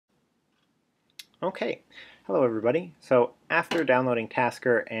Okay, hello everybody. So after downloading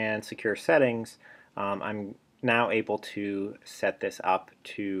Tasker and Secure Settings, I'm now able to set this up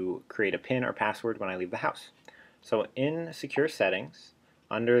to create a PIN or password when I leave the house. So in Secure Settings,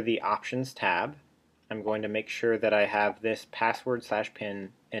 under the Options tab, I'm going to make sure that I have this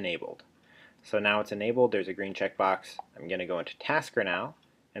password/PIN enabled. So now it's enabled, there's a green checkbox. I'm going to go into Tasker now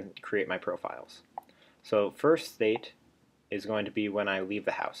and create my profiles. So first state is going to be when I leave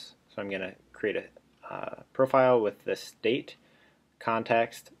the house. So I'm going to create a profile with the state,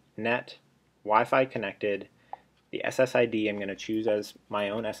 context, net, Wi-Fi connected. The SSID I'm going to choose as my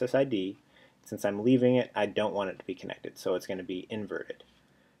own SSID. Since I'm leaving it, I don't want it to be connected, so it's going to be inverted.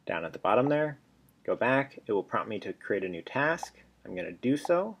 Down at the bottom there, go back. It will prompt me to create a new task. I'm going to do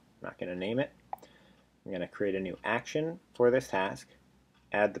so. I'm not going to name it. I'm going to create a new action for this task.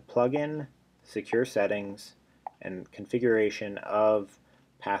 Add the plugin, secure settings, and configuration of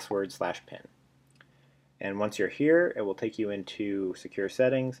password/PIN. And once you're here, it will take you into secure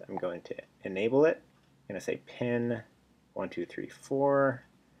settings. I'm going to enable it. I'm going to say PIN 1234,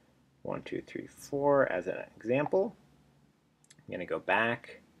 1234 as an example. I'm going to go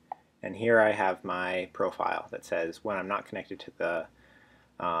back, and here I have my profile that says when I'm not connected to the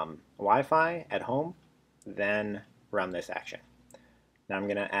Wi-Fi at home, then run this action. Now I'm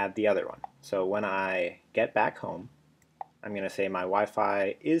going to add the other one. So when I get back home, I'm going to say my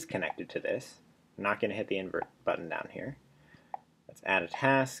Wi-Fi is connected to this. I'm not going to hit the invert button down here. Let's add a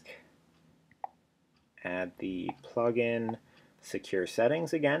task, add the plugin secure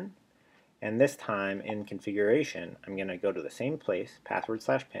settings again, and this time in configuration I'm going to go to the same place,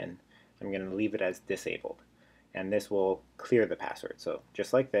 password/PIN. I'm going to leave it as disabled, and this will clear the password. So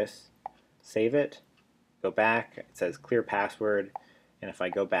just like this, save it, go back, it says clear password, and if I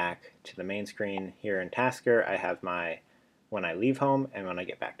go back to the main screen here in Tasker, I have my when I leave home and when I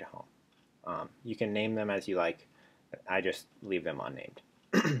get back to home. You can name them as you like. I just leave them unnamed.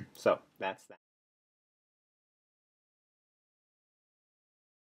 So that's that.